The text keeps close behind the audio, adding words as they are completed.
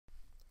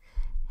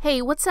Hey,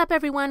 what's up,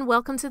 everyone?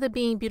 Welcome to the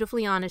Being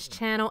Beautifully Honest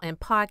channel and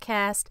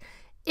podcast.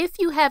 If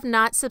you have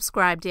not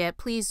subscribed yet,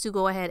 please do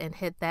go ahead and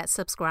hit that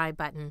subscribe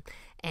button.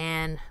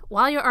 And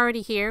while you're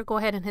already here, go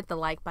ahead and hit the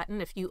like button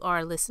if you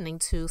are listening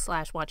to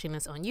 / watching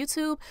this on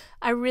YouTube.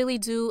 I really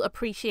do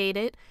appreciate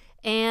it.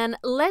 And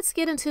let's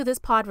get into this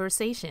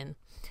podversation.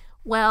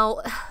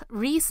 Well,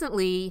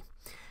 recently,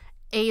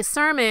 a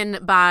sermon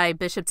by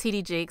Bishop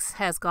tdjakes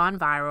has gone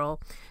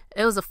viral.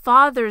 It was a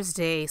Father's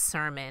Day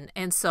sermon,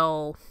 and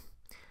so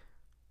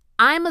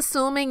I'm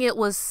assuming it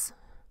was,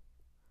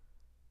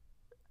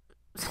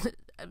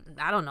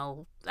 I don't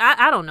know.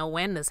 I don't know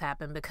when this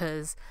happened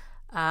because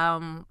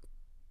I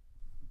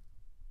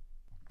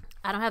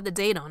don't have the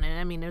date on it.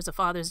 I mean, there's a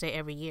Father's Day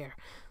every year.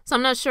 So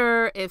I'm not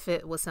sure if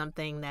it was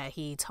something that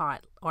he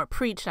taught or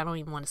preached. I don't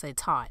even want to say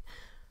taught,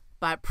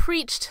 but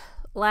preached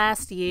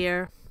last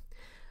year.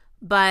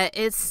 But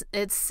it's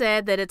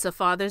said that it's a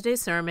Father's Day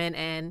sermon,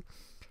 and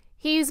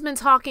he's been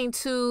talking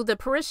to the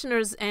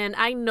parishioners, and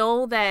I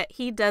know that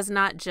he does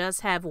not just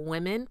have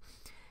women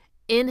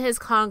in his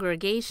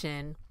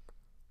congregation,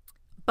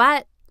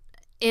 but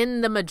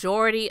in the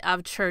majority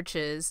of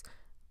churches,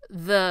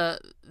 the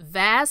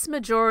vast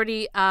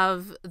majority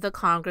of the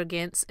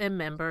congregants and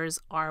members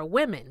are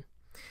women.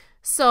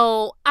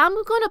 So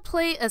I'm going to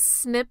play a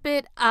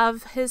snippet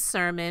of his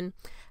sermon.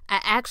 I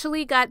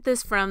actually got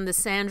this from the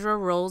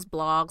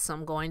sandraroseblog, so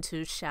I'm going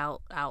to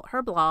shout out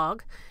her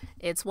blog.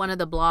 It's one of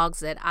the blogs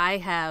that I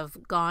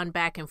have gone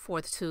back and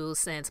forth to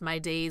since my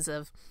days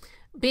of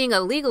being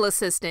a legal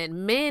assistant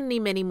many,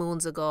 many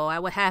moons ago. I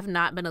would have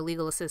not been a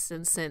legal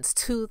assistant since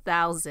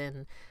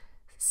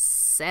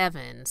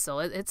 2007, so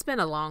it's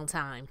been a long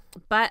time.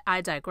 But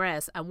I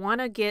digress. I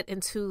want to get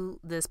into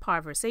this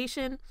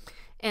conversation,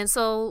 and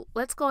so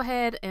let's go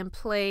ahead and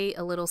play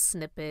a little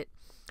snippet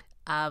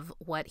of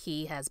what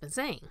he has been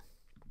saying.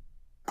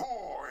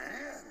 Pour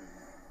in.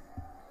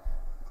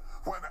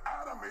 When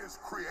Adam is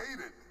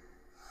created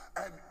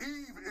and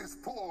Eve is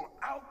pulled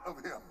out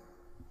of him,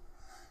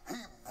 he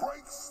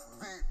breaks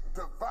the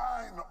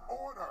divine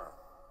order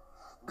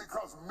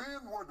because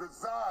men were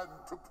designed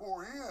to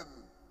pour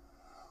in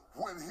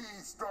when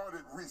he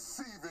started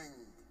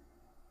receiving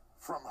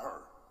from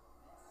her.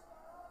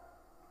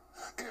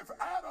 If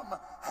Adam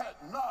had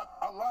not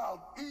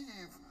allowed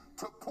Eve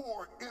to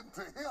pour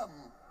into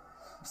him,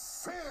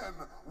 sin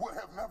would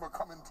have never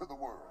come into the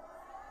world.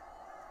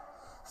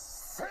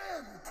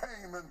 Sin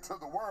came into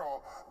the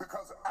world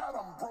because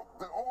Adam broke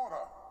the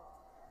order.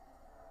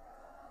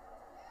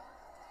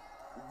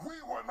 We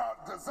were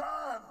not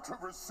designed to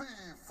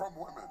receive from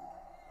women.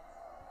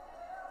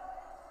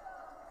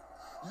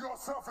 Your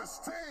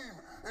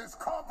self-esteem is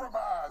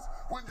compromised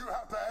when you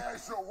have to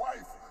ask your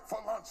wife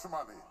for lunch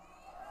money.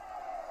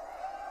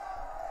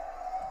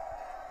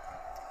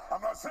 I'm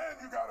not saying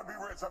you got to be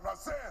rich. I'm not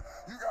saying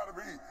you got to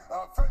be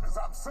famous.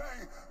 I'm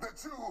saying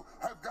that you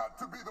have got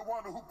to be the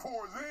one who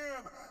pours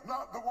in,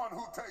 not the one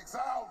who takes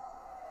out.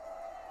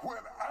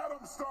 When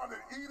Adam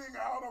started eating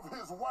out of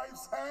his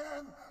wife's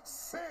hand,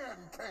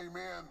 sin came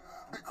in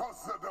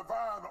because the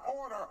divine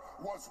order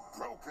was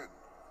broken.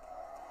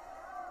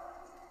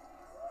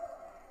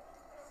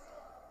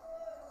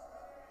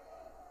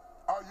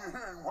 Are you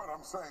hearing what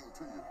I'm saying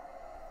to you?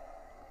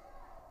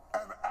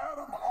 And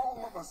Adam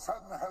all of a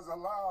sudden has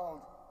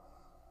allowed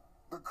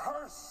the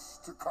curse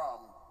to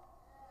come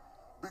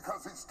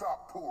because he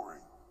stopped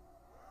pouring.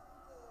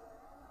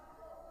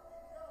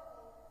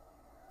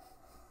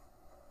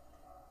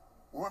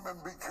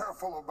 Women, be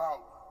careful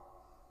about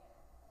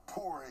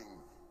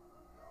pouring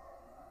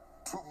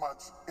too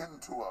much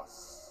into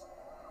us.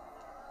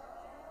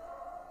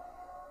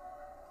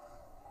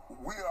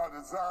 We are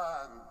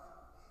designed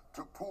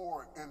to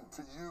pour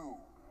into you.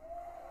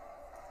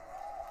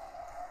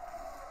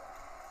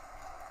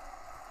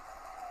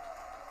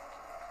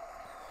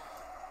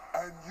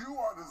 And you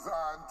are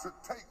designed to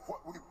take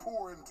what we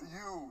pour into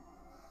you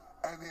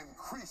and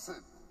increase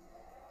it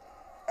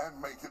and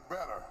make it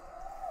better.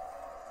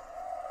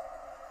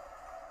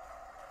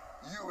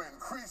 You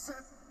increase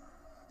it,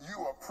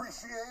 you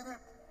appreciate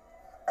it,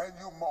 and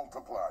you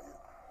multiply it.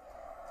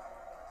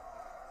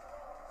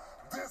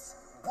 This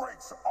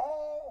breaks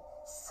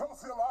all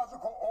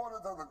sociological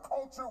orders of the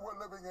culture we're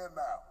living in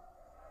now.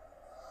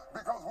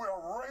 Because we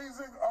are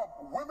raising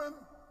up women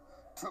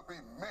to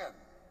be men.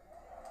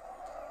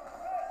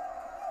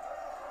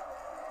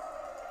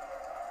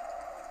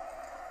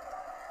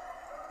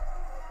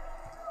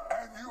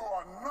 And you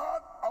are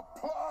not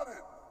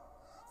applauded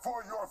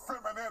for your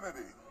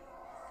femininity.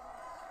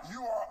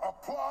 You are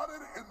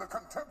applauded in the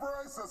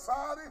contemporary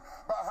society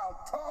by how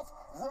tough,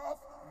 rough,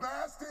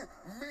 nasty,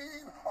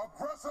 mean,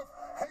 aggressive,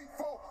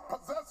 hateful,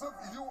 possessive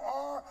you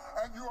are,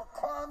 and you are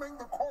climbing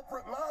the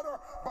corporate ladder,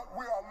 but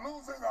we are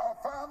losing our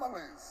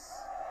families.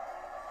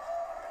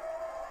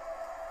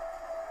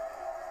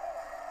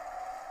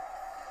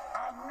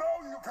 I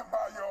know you can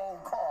buy your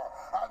own car.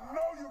 I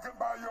know you can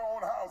buy your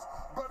own house,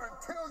 but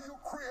until you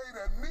create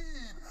a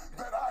need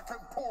that I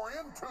can pour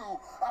into,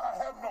 I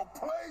have no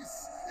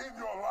place in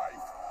your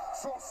life.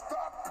 So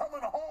stop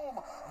coming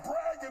home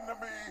bragging to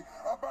me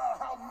about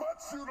how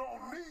much you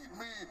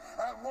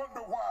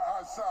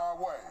shy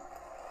away.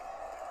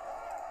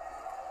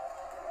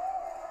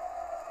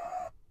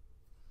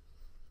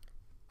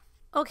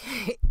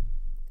 Okay.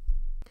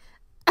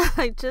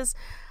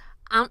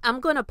 I'm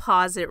going to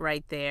pause it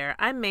right there.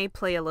 I may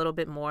play a little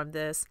bit more of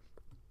this,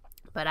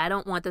 but I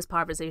don't want this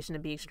conversation to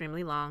be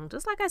extremely long,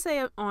 just like I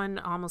say on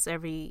almost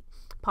every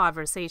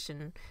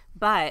conversation.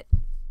 But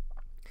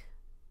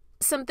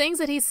some things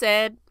that he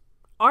said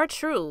are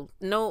true.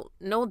 No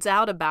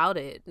doubt about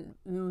it.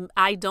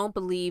 I don't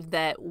believe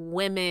that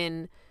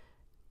women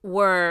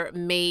were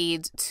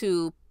made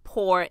to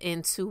pour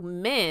into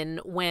men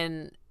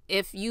when,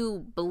 if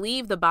you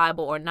believe the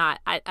Bible or not,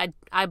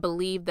 I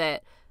believe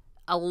that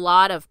a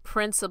lot of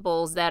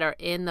principles that are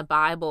in the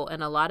Bible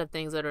and a lot of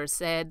things that are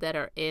said that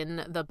are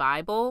in the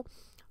Bible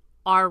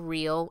are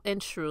real and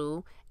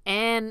true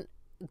and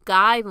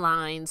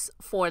guidelines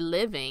for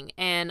living.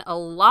 And a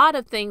lot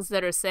of things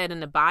that are said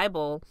in the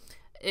Bible,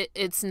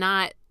 it's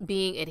not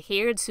being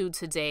adhered to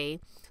today.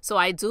 So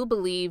I do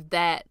believe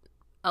that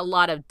a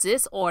lot of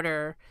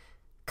disorder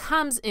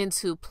comes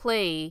into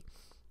play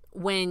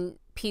when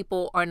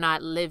people are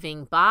not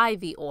living by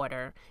the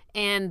order.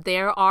 And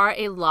there are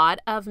a lot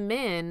of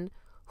men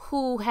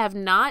who have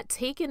not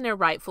taken their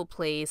rightful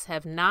place,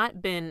 have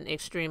not been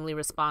extremely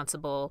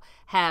responsible,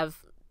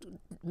 have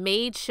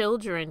made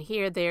children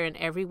here, there, and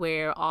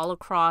everywhere all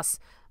across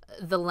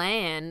the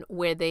land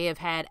where they have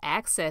had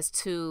access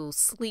to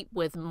sleep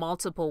with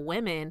multiple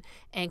women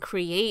and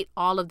create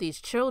all of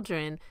these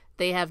children.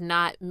 They have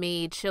not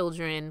made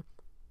children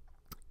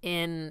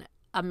in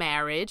a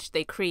marriage.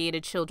 They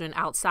created children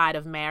outside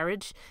of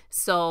marriage.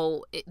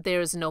 So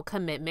there's no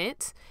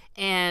commitment.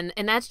 And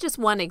that's just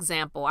one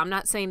example. I'm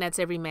not saying that's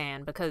every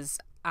man because,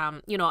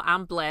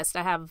 I'm blessed.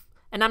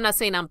 And I'm not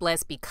saying I'm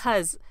blessed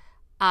because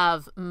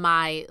of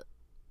my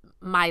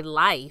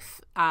life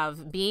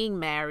of being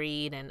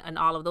married and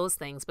all of those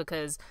things,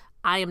 because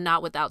I am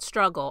not without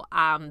struggle.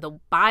 The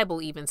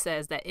Bible even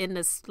says that in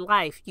this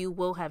life you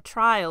will have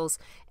trials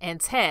and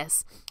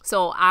tests.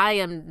 So I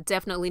am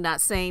definitely not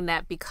saying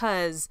that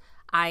because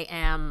I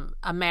am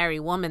a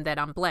married woman that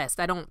I'm blessed.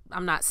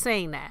 I'm not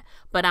saying that,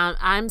 but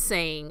I'm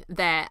saying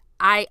that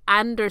I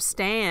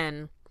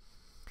understand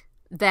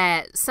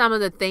that some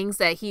of the things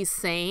that he's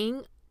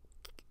saying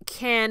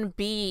can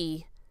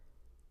be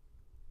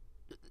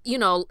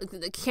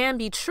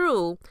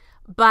true,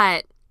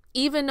 but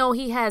even though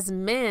he has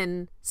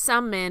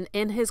some men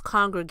in his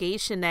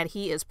congregation that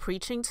he is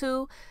preaching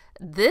to,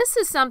 this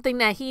is something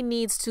that he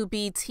needs to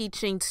be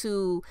teaching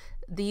to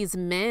these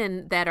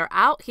men that are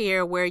out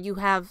here, where you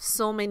have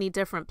so many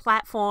different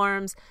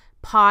platforms,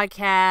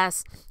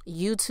 podcasts,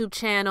 YouTube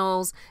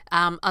channels,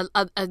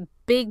 a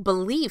big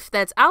belief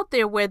that's out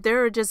there where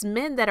there are just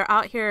men that are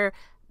out here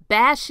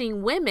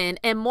bashing women,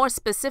 and more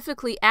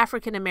specifically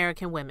African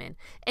American women.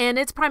 And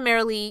it's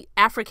primarily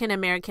African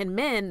American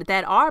men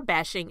that are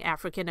bashing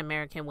African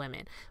American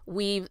women.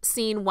 We've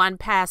seen one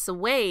pass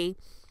away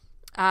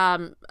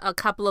a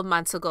couple of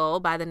months ago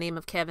by the name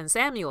of Kevin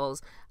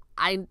Samuels.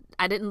 I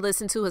didn't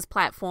listen to his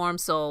platform,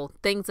 so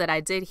things that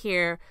I did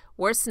hear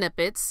were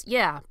snippets.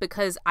 Yeah,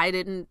 because I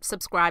didn't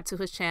subscribe to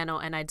his channel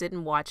and I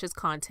didn't watch his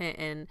content,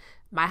 and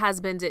my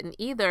husband didn't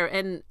either.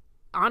 And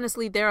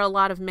honestly, there are a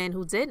lot of men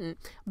who didn't,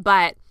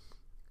 but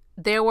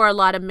there were a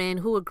lot of men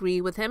who agree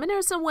with him, and there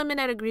are some women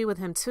that agree with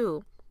him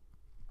too.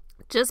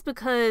 Just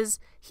because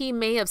he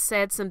may have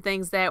said some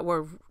things that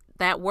were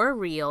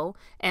real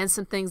and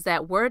some things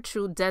that were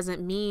true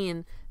doesn't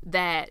mean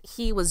that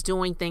he was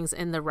doing things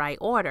in the right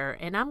order.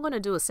 And I'm going to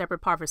do a separate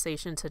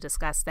conversation to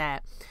discuss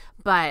that.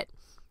 But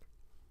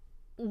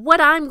what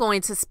I'm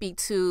going to speak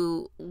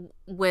to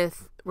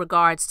with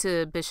regards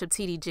to Bishop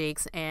T.D.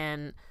 Jakes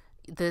and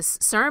this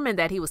sermon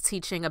that he was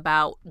teaching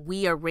about,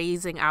 we are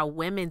raising our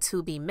women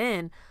to be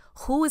men,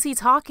 who is he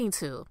talking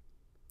to?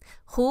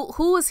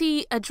 Who is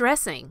he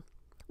addressing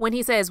when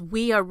he says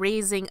we are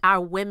raising our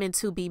women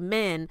to be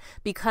men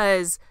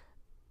because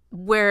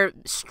we're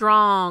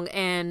strong,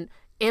 and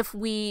if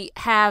we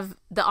have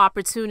the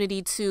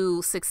opportunity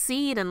to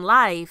succeed in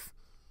life,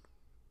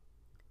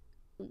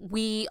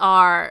 we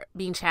are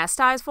being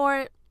chastised for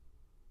it?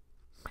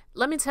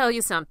 Let me tell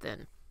you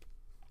something.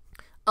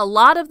 A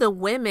lot of the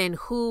women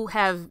who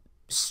have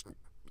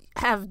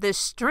this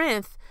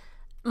strength,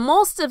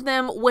 most of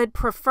them would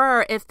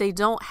prefer, if they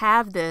don't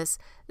have this,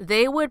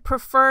 they would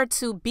prefer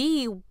to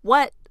be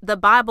what the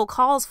Bible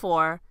calls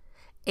for,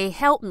 a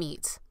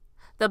helpmeet.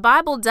 The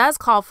Bible does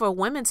call for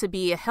women to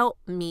be a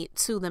helpmeet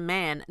to the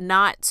man,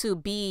 not to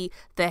be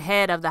the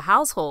head of the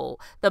household.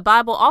 The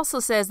Bible also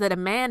says that a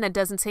man that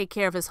doesn't take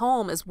care of his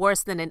home is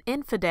worse than an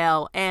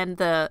infidel, and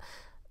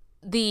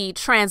the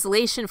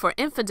translation for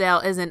infidel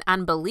is an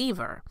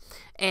unbeliever.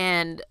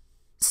 And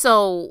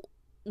so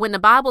when the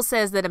Bible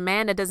says that a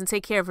man that doesn't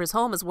take care of his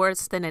home is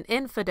worse than an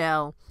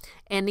infidel,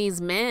 and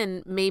these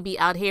men may be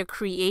out here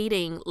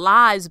creating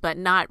lives but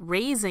not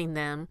raising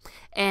them,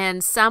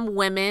 and some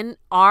women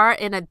are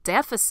in a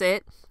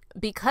deficit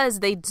because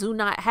they do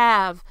not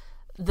have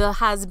the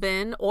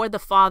husband or the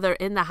father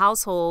in the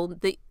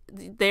household,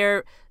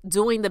 they're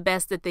doing the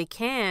best that they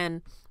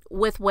can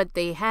with what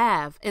they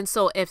have. And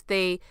so if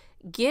they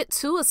get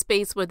to a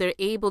space where they're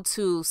able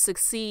to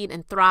succeed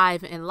and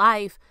thrive in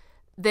life,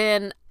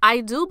 then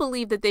I do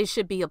believe that they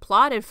should be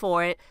applauded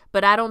for it,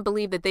 but I don't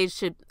believe they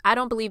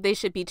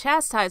should be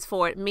chastised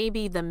for it.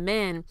 Maybe the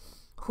men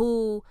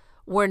who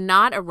were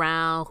not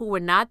around, who were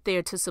not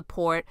there to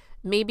support,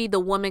 maybe the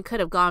woman could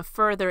have gone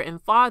further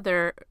and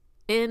farther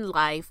in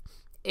life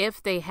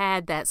if they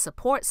had that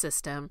support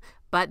system,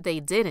 but they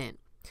didn't.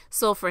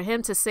 So for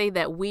him to say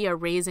that we are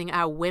raising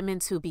our women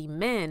to be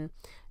men,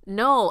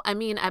 no, I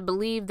mean, I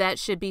believe that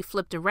should be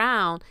flipped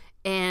around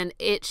and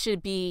it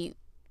should be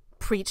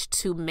preached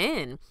to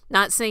men.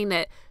 Not saying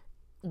that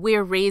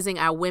we're raising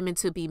our women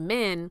to be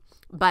men,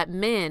 but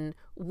men,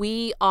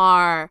 we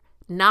are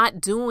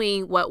not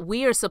doing what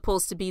we are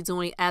supposed to be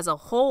doing as a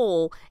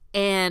whole,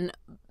 and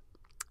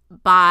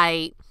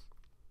by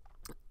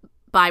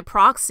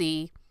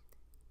proxy,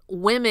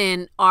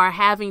 women are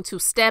having to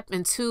step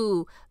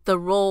into the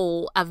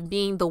role of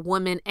being the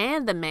woman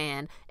and the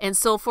man. And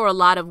so for a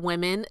lot of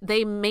women,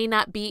 they may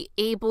not be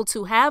able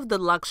to have the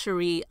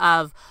luxury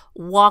of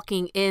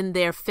walking in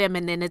their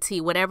femininity,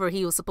 whatever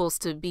he was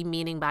supposed to be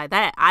meaning by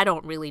that. I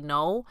don't really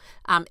know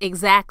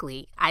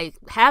exactly. I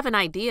have an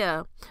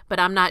idea, but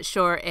I'm not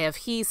sure if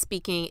he's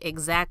speaking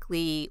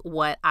exactly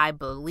what I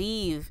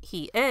believe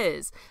he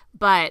is.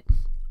 But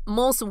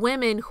most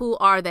women who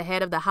are the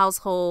head of the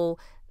household,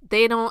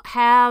 they don't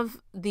have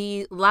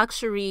the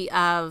luxury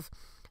of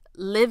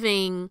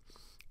living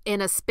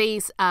in a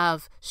space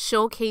of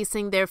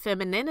showcasing their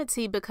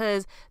femininity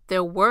because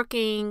they're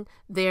working,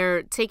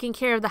 they're taking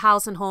care of the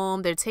house and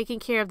home, they're taking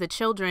care of the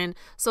children.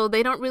 So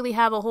they don't really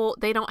have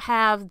they don't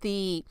have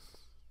the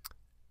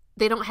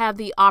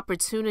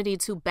opportunity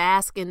to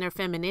bask in their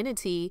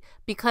femininity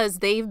because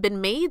they've been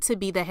made to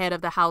be the head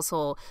of the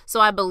household. So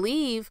I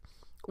believe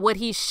what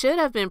he should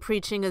have been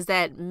preaching is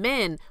that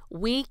men,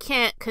 we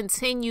can't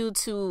continue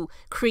to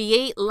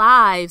create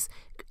lives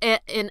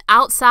and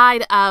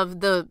outside of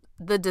the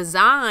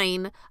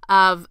design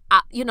of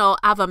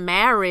of a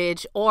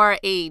marriage or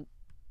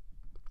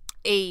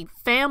a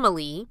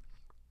family,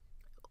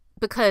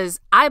 because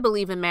I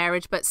believe in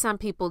marriage, but some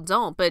people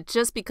don't. But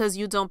just because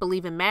you don't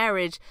believe in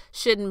marriage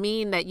shouldn't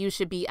mean that you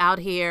should be out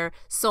here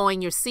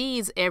sowing your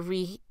seeds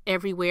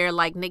everywhere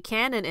like Nick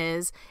Cannon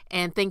is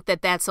and think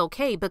that that's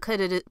okay,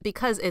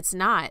 because it's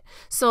not.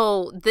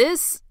 So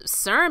this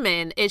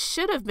sermon, it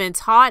should have been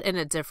taught in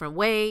a different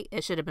way.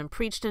 It should have been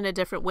preached in a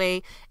different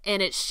way.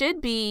 And it should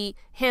be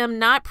him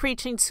not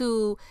preaching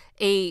to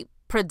a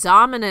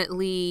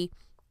predominantly,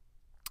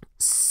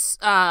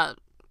 I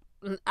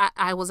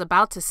was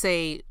about to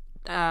say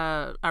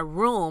a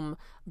room,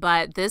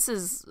 but this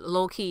is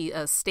low-key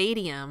a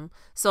stadium.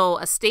 So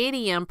a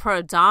stadium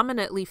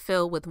predominantly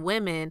filled with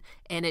women,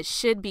 and it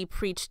should be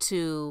preached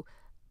to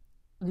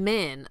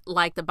men,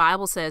 like the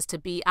Bible says, to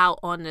be out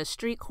on the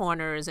street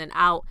corners and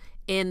out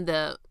in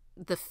the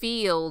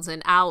fields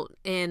and out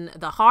in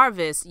the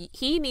harvest.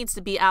 He needs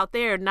to be out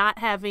there, not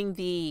having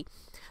the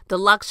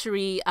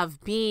luxury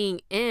of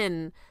being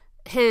in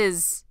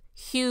his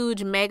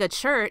huge mega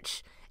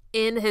church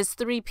in his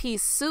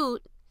three-piece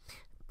suit,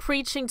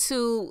 preaching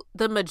to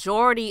the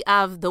majority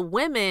of the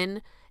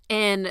women,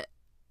 and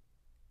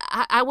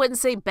I wouldn't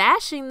say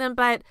bashing them,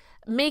 but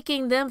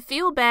making them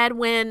feel bad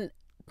when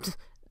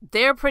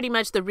they're pretty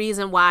much the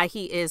reason why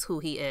he is who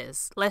he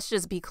is. Let's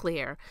just be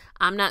clear.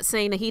 I'm not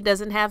saying that he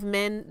doesn't have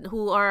men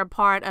who are a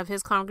part of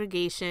his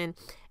congregation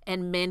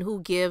and men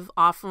who give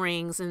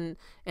offerings and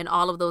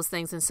all of those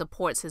things and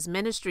supports his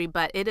ministry,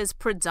 but it is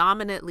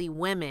predominantly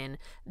women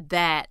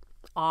that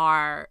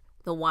are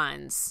the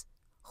ones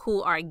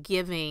who are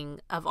giving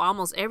of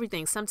almost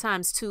everything,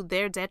 sometimes to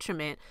their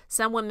detriment.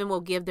 Some women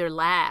will give their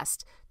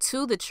last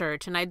to the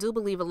church, and I do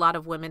believe a lot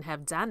of women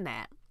have done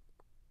that.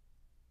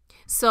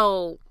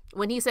 So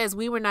when he says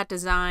we were not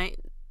designed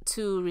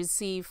to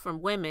receive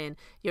from women,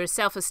 your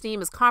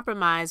self-esteem is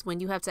compromised when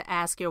you have to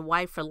ask your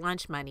wife for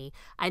lunch money.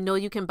 I know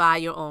you can buy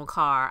your own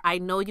car. I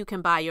know you can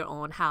buy your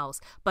own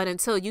house. But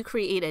until you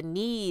create a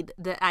need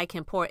that I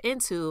can pour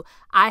into,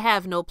 I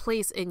have no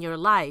place in your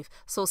life.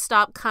 So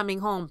stop coming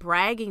home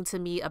bragging to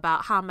me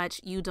about how much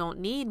you don't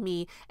need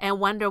me and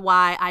wonder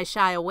why I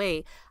shy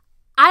away.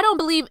 I don't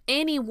believe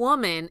any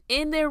woman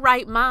in their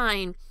right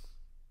mind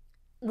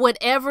would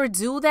ever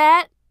do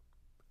that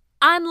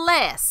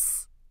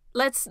unless,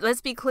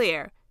 let's be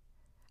clear,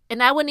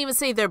 and I wouldn't even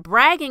say they're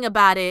bragging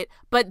about it,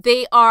 but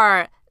they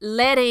are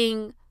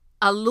letting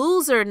a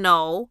loser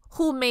know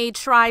who may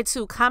try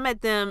to come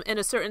at them in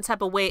a certain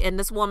type of way, and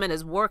this woman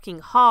is working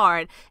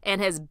hard and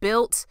has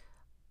built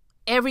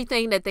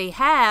everything that they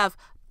have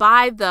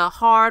by the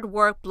hard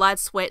work, blood,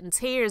 sweat, and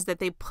tears that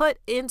they put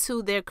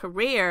into their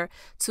career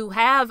to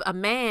have a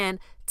man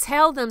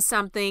tell them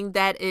something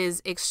that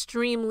is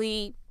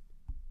extremely,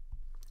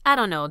 I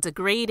don't know,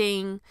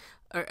 degrading,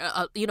 or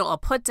a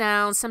put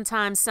down.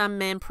 Sometimes some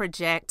men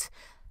project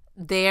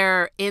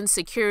their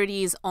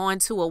insecurities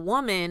onto a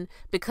woman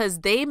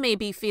because they may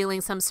be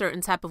feeling some certain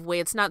type of way.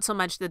 It's not so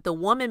much that the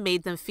woman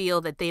made them feel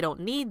that they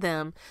don't need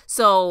them.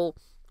 So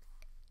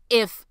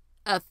if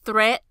a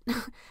threat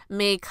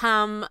may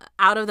come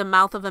out of the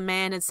mouth of a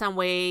man in some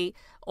way,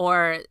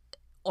 or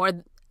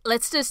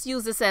let's just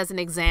use this as an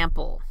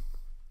example.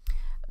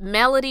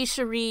 Melody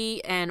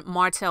Cherie and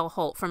Martell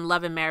Holt from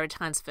Love and Marriage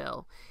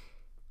Huntsville.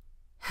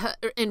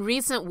 In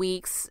recent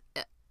weeks,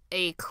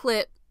 a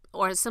clip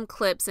or some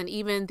clips and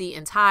even the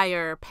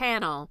entire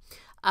panel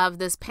of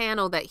this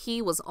panel that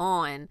he was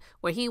on,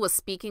 where he was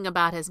speaking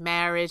about his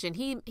marriage, and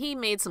he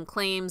made some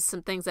claims,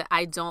 some things that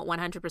I don't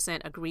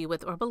 100% agree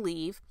with or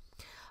believe,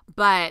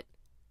 but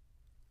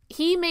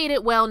he made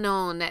it well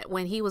known that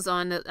when he was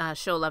on the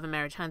show Love and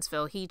Marriage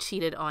Huntsville, he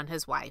cheated on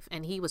his wife,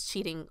 and he was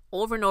cheating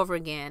over and over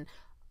again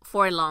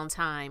for a long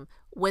time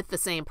with the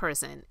same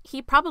person.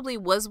 He probably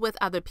was with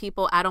other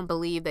people. I don't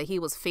believe that he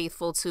was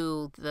faithful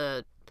to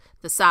the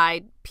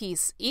side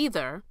piece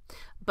either.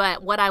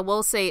 But what I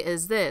will say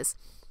is this: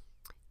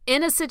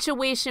 in a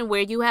situation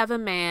where you have a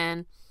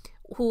man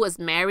who is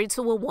married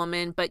to a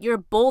woman, but you're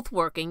both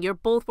working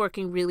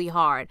really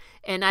hard.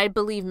 And I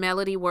believe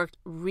Melody worked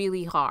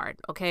really hard,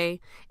 okay?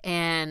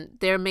 And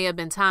there may have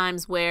been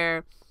times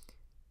where,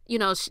 you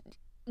know,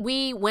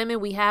 we women,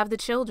 we have the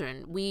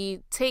children.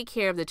 We take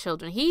care of the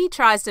children. He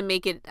tries to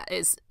make it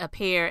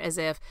appear as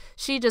if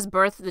she just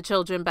birthed the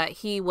children, but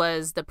he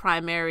was the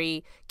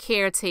primary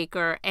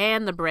caretaker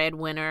and the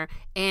breadwinner,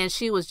 and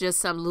she was just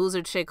some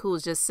loser chick who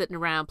was just sitting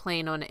around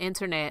playing on the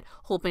internet,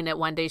 hoping that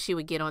one day she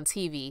would get on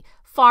TV.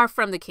 Far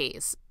from the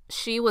case.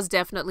 She was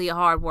definitely a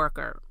hard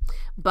worker,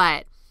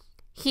 but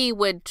he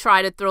would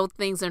try to throw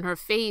things in her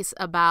face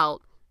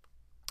about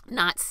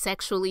not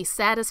sexually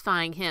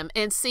satisfying him.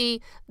 And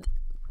see,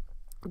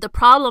 the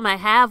problem I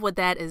have with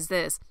that is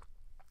this: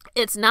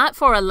 it's not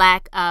for a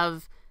lack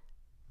of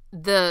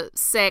the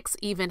sex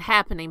even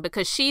happening,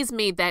 because she's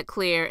made that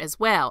clear as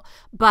well.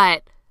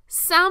 But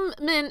some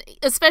men,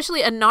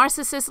 especially a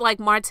narcissist like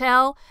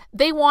Martell,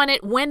 they want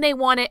it when they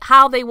want it,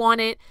 how they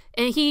want it.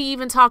 And he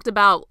even talked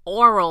about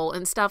oral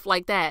and stuff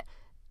like that.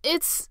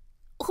 It's,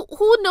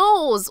 who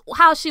knows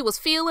how she was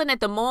feeling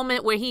at the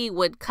moment where he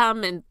would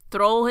come and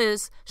throw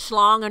his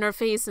schlong in her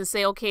face and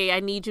say, okay,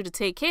 I need you to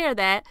take care of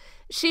that.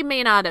 She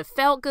may not have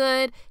felt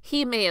good.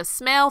 He may have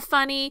smelled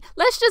funny.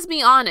 Let's just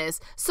be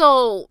honest.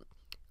 So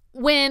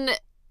when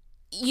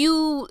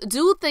you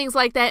do things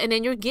like that, and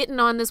then you're getting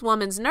on this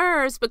woman's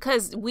nerves,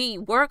 because we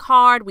work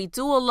hard, we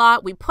do a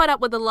lot, we put up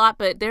with a lot,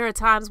 but there are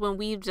times when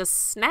we just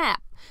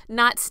snap.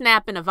 Not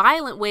snap in a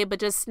violent way, but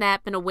just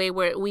snap in a way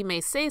where we may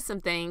say some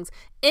things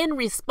in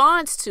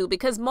response to,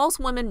 because most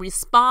women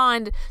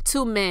respond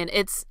to men.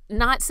 It's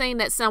not saying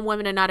that some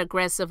women are not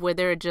aggressive, where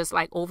they're just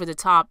like over the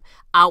top,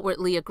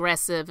 outwardly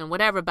aggressive and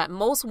whatever, but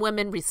most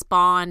women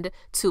respond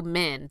to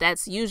men.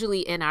 That's usually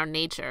in our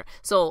nature.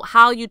 So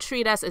how you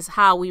treat us is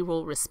how we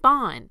will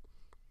respond.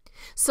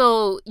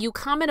 So you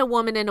come at a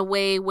woman in a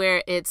way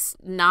where it's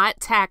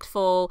not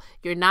tactful,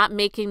 you're not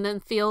making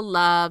them feel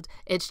loved,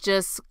 it's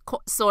just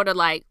sort of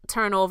like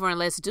turn over and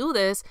let's do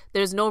this.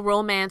 There's no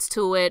romance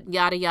to it,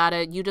 yada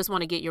yada. You just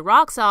want to get your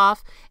rocks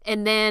off.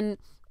 And then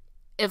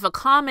if a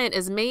comment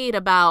is made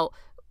about,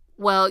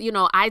 well, you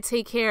know, I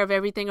take care of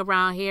everything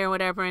around here or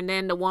whatever, and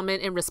then the woman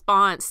in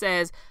response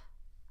says,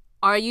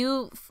 are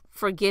you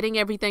forgetting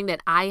everything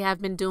that I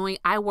have been doing?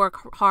 I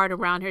work hard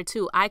around here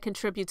too. I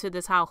contribute to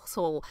this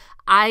household.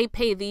 I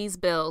pay these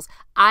bills.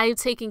 I've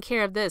taken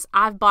care of this.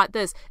 I've bought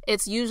this.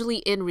 It's usually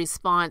in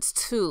response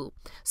to.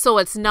 So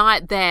it's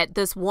not that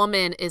this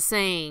woman is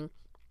saying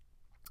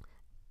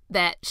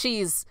that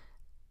she's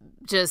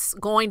just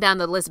going down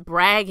the list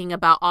bragging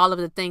about all of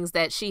the things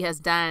that she has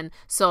done,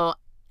 so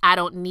I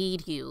don't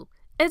need you.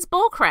 It's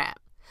bullcrap.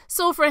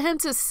 So for him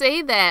to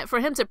say that, for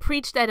him to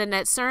preach that in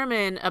that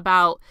sermon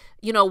about,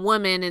 you know,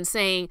 women, and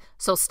saying,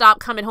 so stop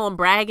coming home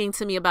bragging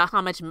to me about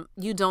how much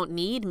you don't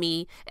need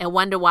me and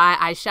wonder why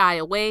I shy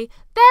away,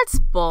 that's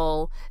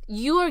bull.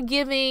 You are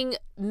giving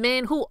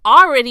men who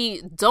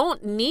already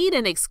don't need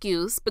an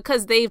excuse,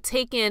 because they've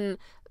taken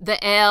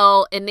the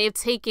L and they've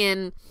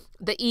taken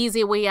the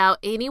easy way out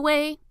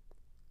anyway.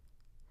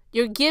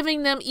 You're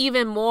giving them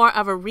even more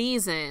of a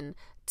reason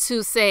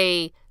to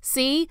say,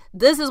 see,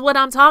 this is what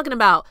I'm talking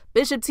about.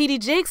 Bishop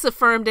tdjakes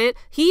affirmed it.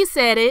 He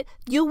said it.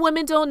 You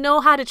women don't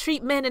know how to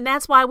treat men, and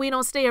that's why we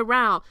don't stay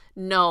around.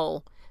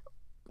 No,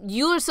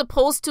 you are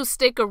supposed to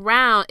stick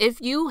around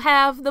if you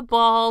have the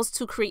balls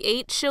to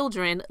create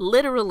children,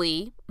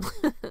 literally,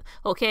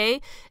 okay?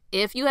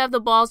 If you have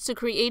the balls to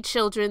create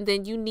children,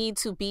 then you need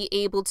to be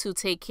able to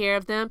take care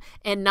of them,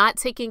 and not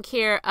taking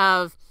care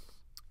of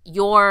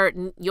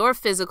your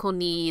physical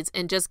needs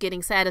and just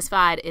getting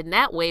satisfied in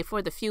that way for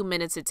the few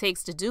minutes it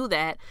takes to do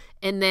that,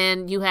 and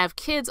then you have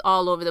kids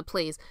all over the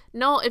place.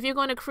 No, if you're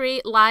going to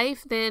create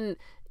life, then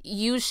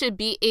you should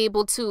be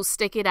able to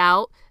stick it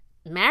out,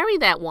 marry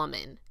that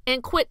woman,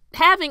 and quit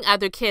having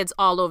other kids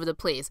all over the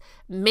place.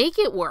 Make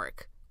it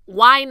work.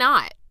 Why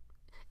not?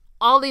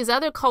 All these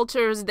other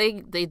cultures,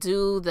 they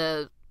do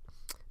the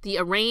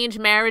arranged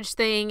marriage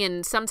thing,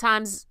 and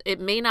sometimes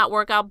it may not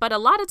work out, but a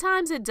lot of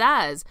times it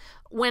does.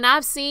 When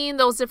I've seen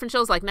those different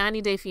shows like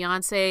 90 Day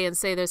Fiance, and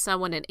say there's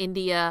someone in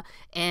India,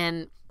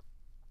 and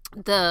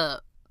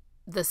the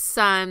the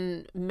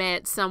son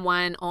met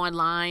someone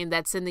online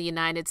that's in the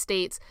United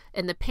States,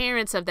 and the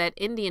parents of that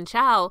Indian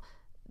child,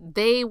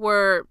 they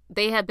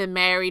had been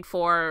married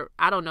for,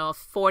 I don't know,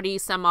 40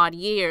 some odd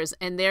years,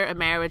 and their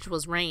marriage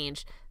was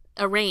arranged.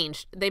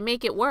 They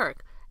make it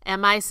work.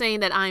 Am I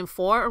saying that I'm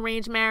for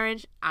arranged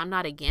marriage? I'm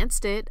not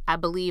against it. I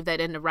believe that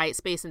in the right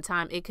space and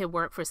time, it could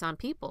work for some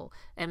people.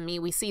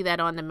 We see that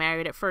on the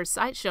Married at First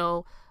Sight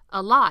show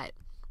a lot.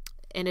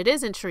 And it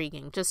is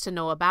intriguing just to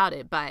know about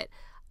it. But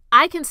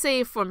I can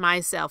say for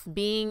myself,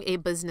 being a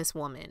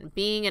businesswoman,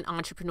 being an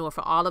entrepreneur for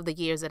all of the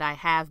years that I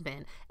have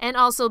been, and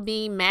also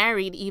being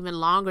married even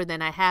longer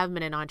than I have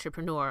been an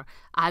entrepreneur.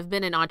 I've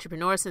been an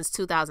entrepreneur since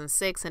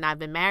 2006, and I've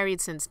been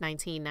married since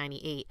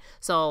 1998.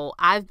 So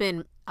I've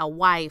been a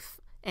wife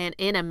and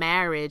in a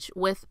marriage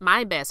with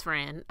my best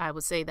friend, I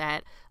would say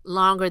that,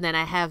 longer than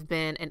I have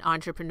been an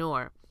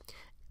entrepreneur.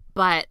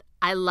 But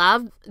I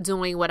love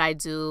doing what I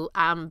do.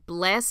 I'm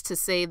blessed to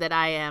say that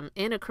I am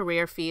in a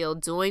career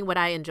field doing what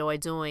I enjoy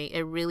doing.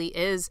 It really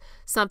is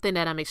something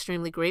that I'm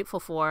extremely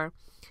grateful for.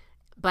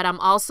 But I'm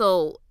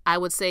also, I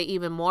would say,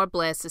 even more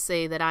blessed to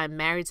say that I'm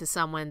married to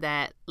someone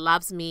that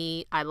loves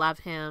me, I love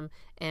him,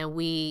 and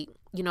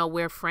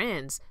we're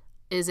friends.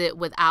 Is it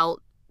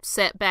without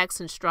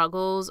setbacks and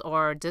struggles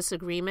or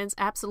disagreements?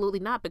 Absolutely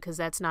not, because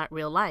that's not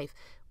real life.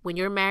 When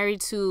you're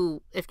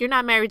if you're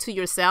not married to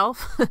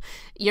yourself,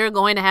 you're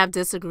going to have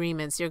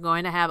disagreements. You're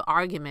going to have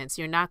arguments.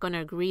 You're not going to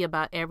agree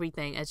about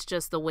everything. It's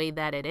just the way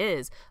that it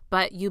is.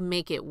 But you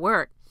make it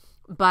work.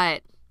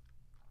 But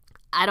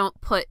I don't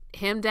put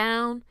him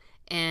down,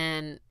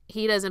 and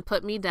he doesn't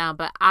put me down.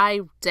 But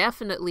I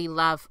definitely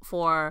love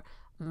for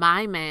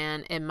my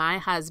man and my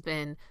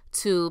husband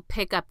to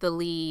pick up the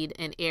lead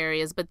in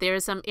areas, but there are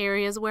some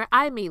areas where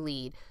I may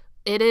lead.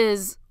 It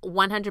is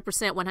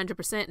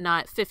 100%,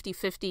 not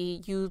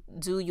 50-50, you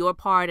do your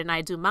part and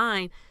I do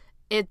mine.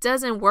 It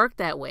doesn't work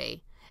that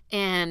way.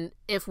 And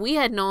if we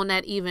had known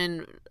that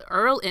even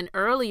in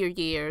earlier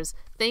years,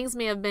 things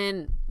may have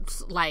been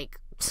like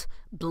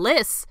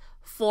bliss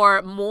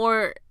for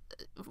more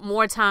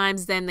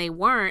times than they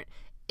weren't,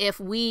 if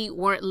we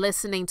weren't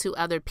listening to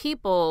other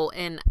people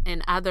and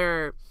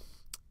other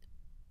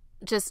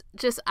just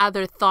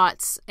other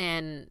thoughts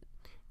and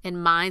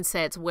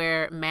mindsets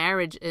where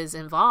marriage is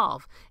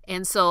involved.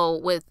 And so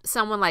with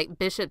someone like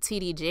Bishop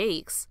T.D.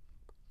 Jakes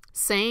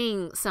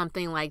saying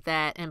something like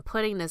that and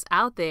putting this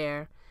out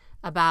there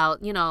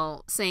about,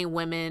 saying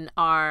women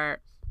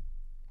are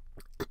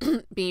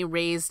being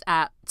raised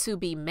up to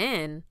be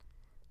men,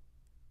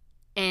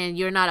 and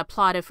you're not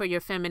applauded for your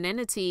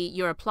femininity,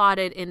 you're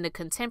applauded in the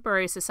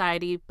contemporary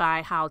society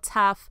by how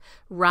tough,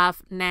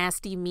 rough,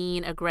 nasty,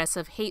 mean,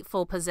 aggressive,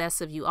 hateful,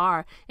 possessive you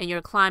are, and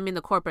you're climbing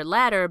the corporate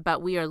ladder, but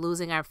we are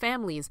losing our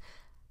families.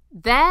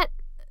 That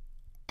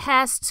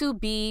has to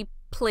be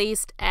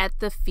placed at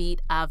the feet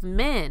of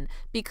men,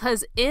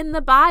 because in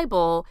the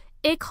Bible,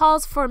 it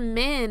calls for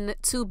men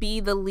to be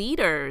the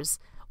leaders,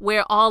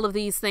 where all of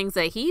these things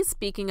that he's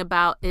speaking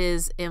about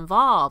is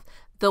involved.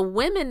 The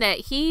women that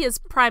he is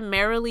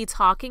primarily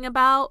talking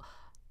about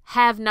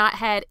have not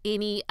had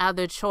any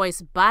other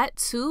choice but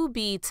to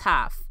be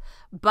tough,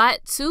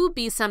 but to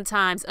be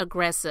sometimes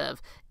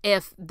aggressive.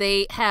 If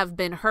they have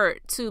been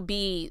hurt, to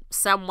be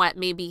somewhat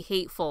maybe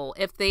hateful.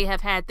 If they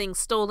have had things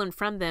stolen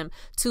from them,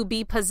 to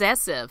be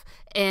possessive.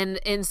 And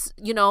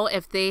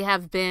if they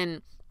have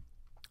been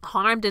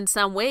harmed in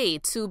some way,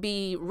 to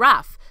be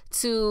rough,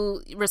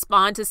 to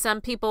respond to some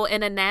people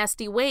in a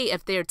nasty way.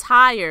 If they're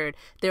tired,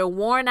 they're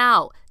worn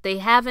out, they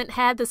haven't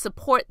had the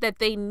support that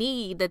they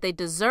need, that they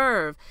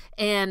deserve,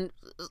 and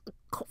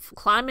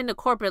climbing the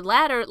corporate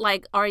ladder,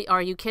 like,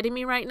 are you kidding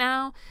me right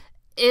now?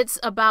 It's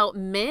about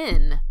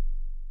men,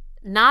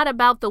 not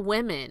about the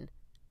women,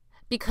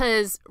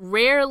 because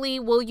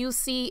rarely will you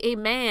see a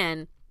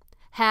man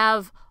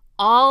have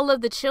all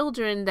of the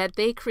children that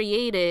they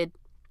created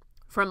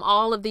from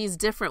all of these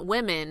different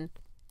women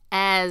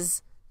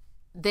as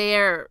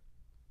their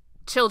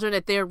children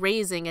that they're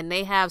raising and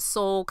they have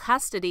sole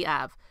custody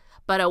of.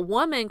 But a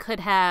woman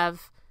could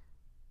have,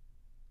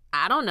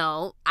 I don't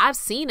know, I've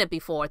seen it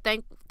before.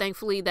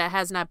 Thankfully, that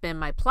has not been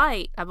my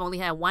plight. I've only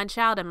had one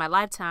child in my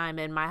lifetime,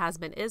 and my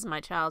husband is my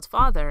child's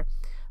father.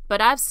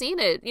 But I've seen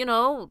it,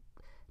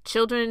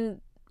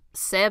 children,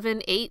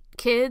 7, 8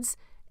 kids,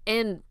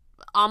 and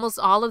almost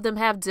all of them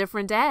have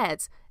different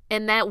dads.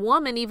 And that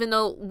woman, even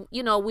though,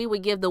 we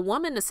would give the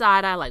woman the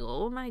side eye, like,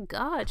 oh my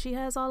God, she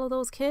has all of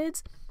those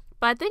kids.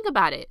 But think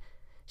about it.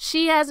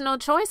 She has no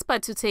choice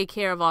but to take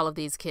care of all of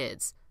these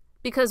kids,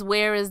 because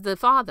where is the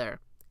father?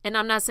 And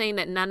I'm not saying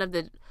that none of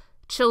the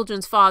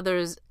children's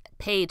fathers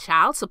pay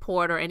child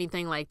support or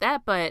anything like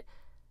that, but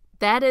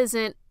that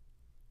isn't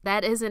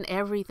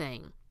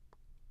everything.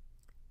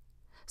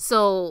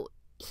 So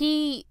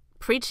he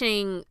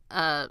preaching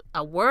a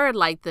word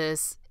like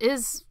this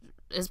is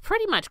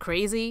pretty much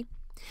crazy.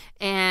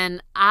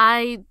 And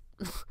I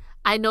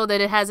know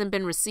that it hasn't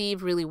been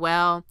received really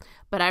well,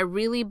 but I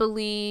really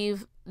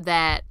believe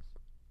that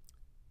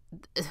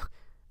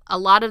a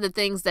lot of the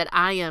things that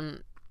I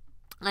am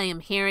I am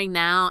hearing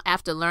now,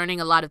 after learning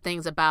a lot of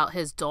things about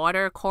his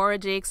daughter, Cora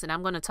Jakes, and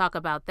I'm going to talk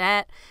about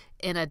that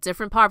in a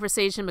different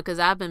conversation because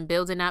I've been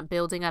building up,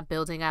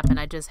 and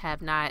I just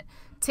have not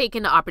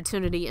taken the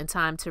opportunity and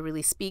time to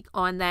really speak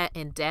on that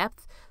in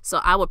depth. So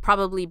I would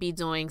probably be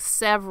doing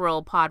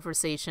several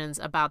conversations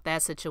about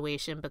that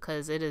situation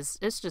because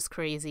it's just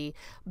crazy.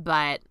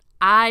 But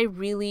I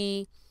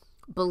really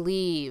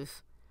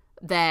believe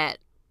that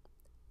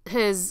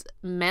his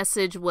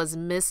message was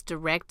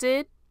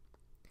misdirected.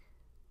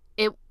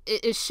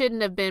 It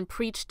shouldn't have been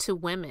preached to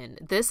women.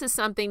 This is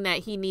something that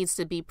he needs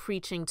to be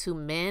preaching to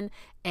men,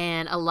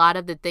 and a lot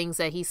of the things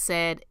that he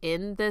said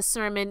in this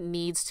sermon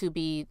needs to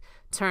be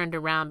turned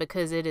around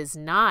because it is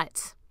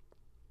not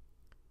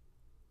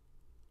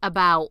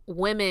about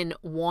women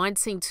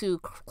wanting to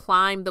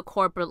climb the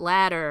corporate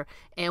ladder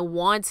and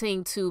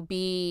wanting to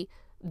be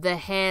the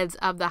heads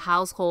of the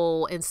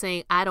household and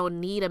saying, I don't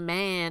need a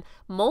man.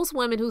 Most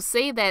women who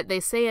say that, they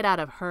say it out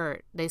of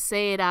hurt. They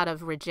say it out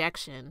of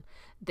rejection.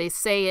 They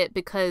say it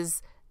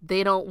because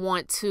they don't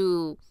want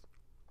to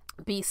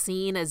be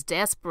seen as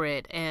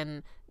desperate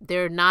and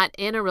they're not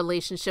in a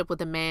relationship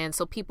with a man.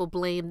 So people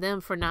blame them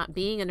for not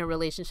being in a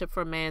relationship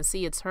for a man.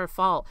 See, it's her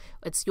fault.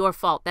 It's your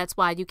fault. That's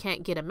why you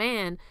can't get a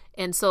man.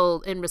 And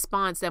so in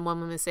response, then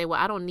one woman say,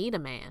 well, I don't need a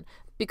man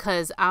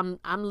because I'm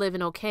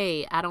living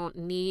okay. I don't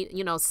need,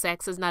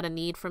 sex is not a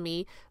need for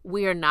me.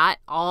 We are not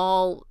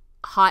all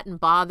hot and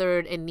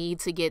bothered and need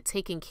to get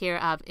taken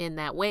care of in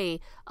that way.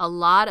 A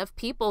lot of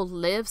people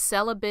live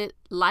celibate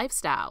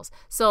lifestyles.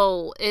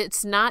 So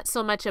it's not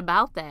so much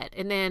about that.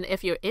 And then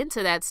if you're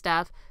into that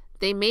stuff,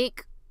 they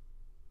make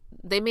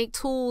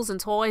tools and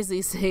toys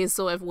these days.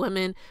 So if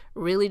women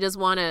really just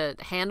want to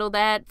handle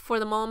that for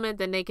the moment,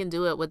 then they can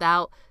do it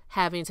without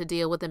having to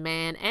deal with a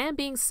man and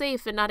being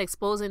safe and not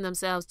exposing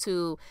themselves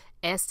to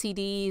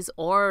STDs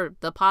or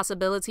the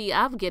possibility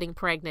of getting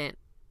pregnant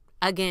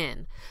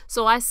again.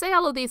 So I say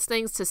all of these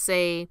things to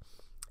say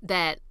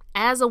that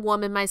as a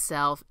woman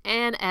myself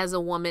and as a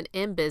woman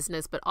in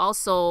business, but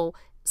also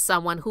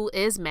someone who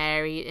is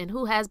married and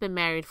who has been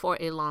married for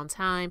a long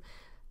time,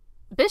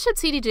 Bishop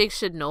T.D. Jakes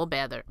should know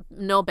better.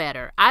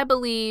 I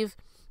believe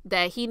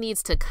that he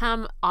needs to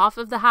come off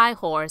of the high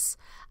horse,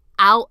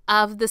 out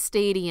of the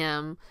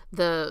stadium,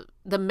 the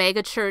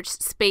mega church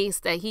space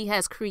that he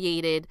has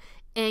created,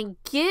 and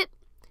get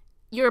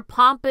your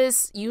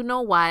pompous,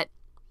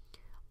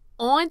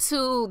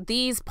 onto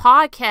these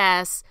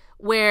podcasts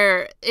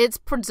where it's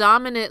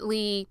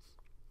predominantly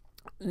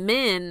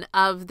men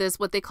of this,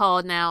 what they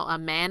call now a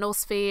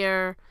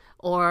manosphere,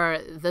 or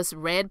this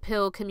red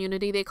pill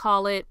community, they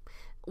call it,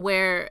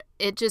 where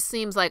it just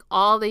seems like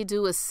all they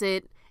do is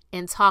sit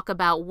and talk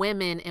about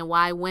women and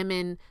why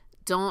women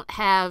don't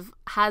have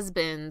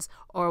husbands,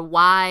 or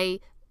why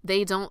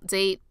they don't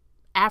date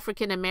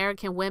African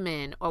American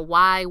women, or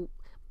why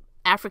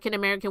African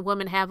American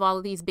women have all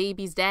of these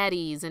babies'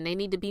 daddies and they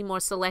need to be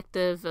more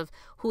selective of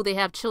who they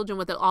have children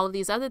with, and all of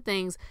these other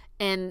things,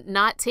 and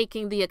not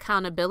taking the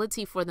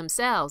accountability for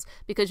themselves.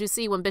 Because you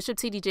see, when Bishop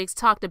T.D. Jakes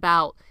talked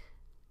about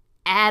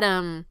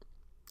Adam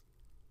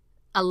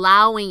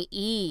allowing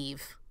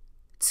Eve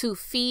to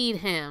feed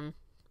him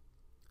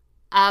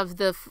of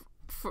the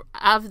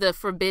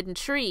forbidden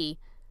tree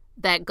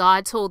that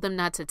God told them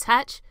not to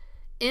touch,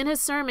 in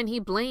his sermon, he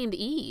blamed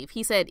Eve.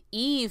 He said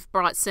Eve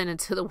brought sin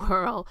into the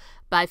world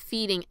by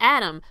feeding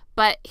Adam.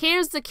 But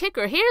here's the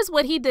kicker. Here's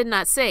what he did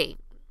not say.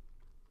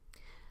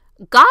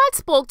 God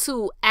spoke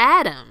to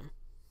Adam,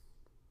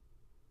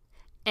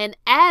 and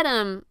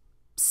Adam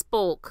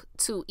spoke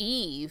to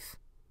Eve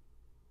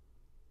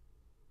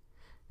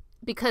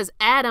because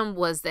Adam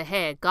was the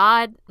head.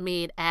 God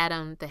made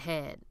Adam the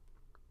head,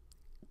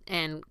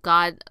 and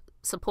God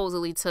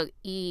supposedly took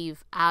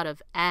Eve out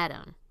of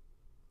Adam.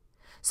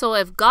 So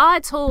if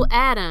God told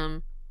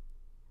Adam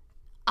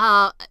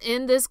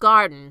in this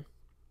garden,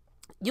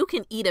 you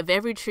can eat of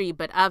every tree,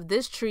 but of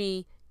this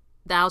tree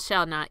thou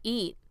shalt not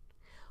eat.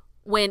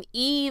 When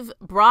Eve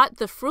brought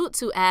the fruit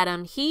to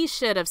Adam, he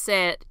should have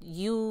said,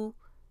 you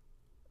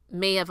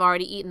may have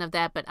already eaten of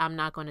that, but I'm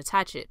not going to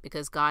touch it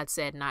because God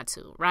said not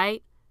to,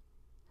 right?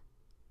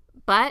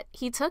 But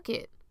he took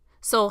it.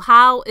 So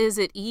how is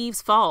it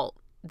Eve's fault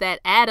that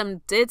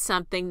Adam did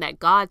something that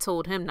God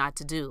told him not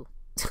to do?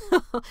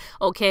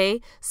 Okay,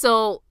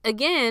 so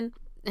again,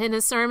 in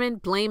his sermon,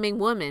 blaming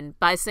women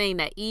by saying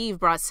that Eve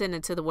brought sin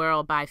into the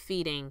world by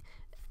feeding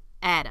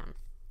Adam.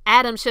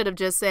 Adam should have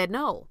just said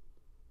no.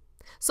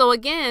 So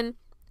again,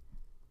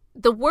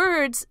 the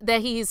words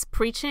that he's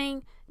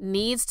preaching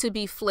needs to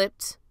be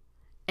flipped,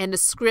 and the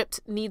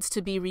script needs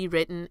to be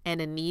rewritten,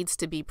 and it needs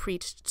to be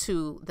preached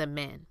to the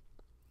men.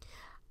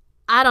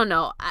 I don't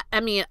know.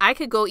 I mean, I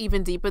could go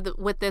even deeper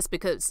with this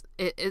because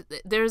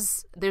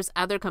there's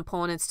other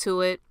components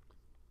to it.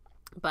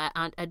 But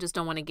I just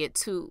don't want to get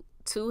too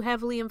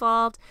heavily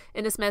involved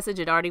in this message.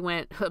 It already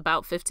went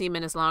about 15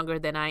 minutes longer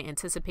than I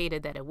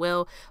anticipated that it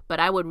will.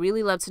 But I would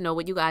really love to know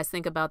what you guys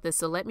think about this.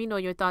 So let me know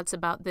your thoughts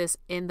about this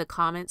in the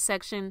comments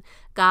section.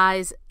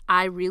 Guys,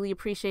 I really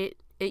appreciate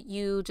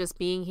you just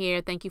being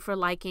here. Thank you for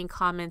liking,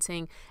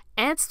 commenting,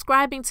 and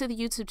subscribing to the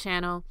YouTube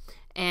channel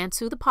and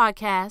to the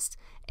podcast.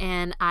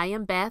 And I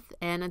am Beth.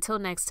 And until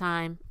next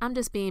time, I'm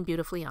just being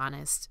beautifully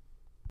honest.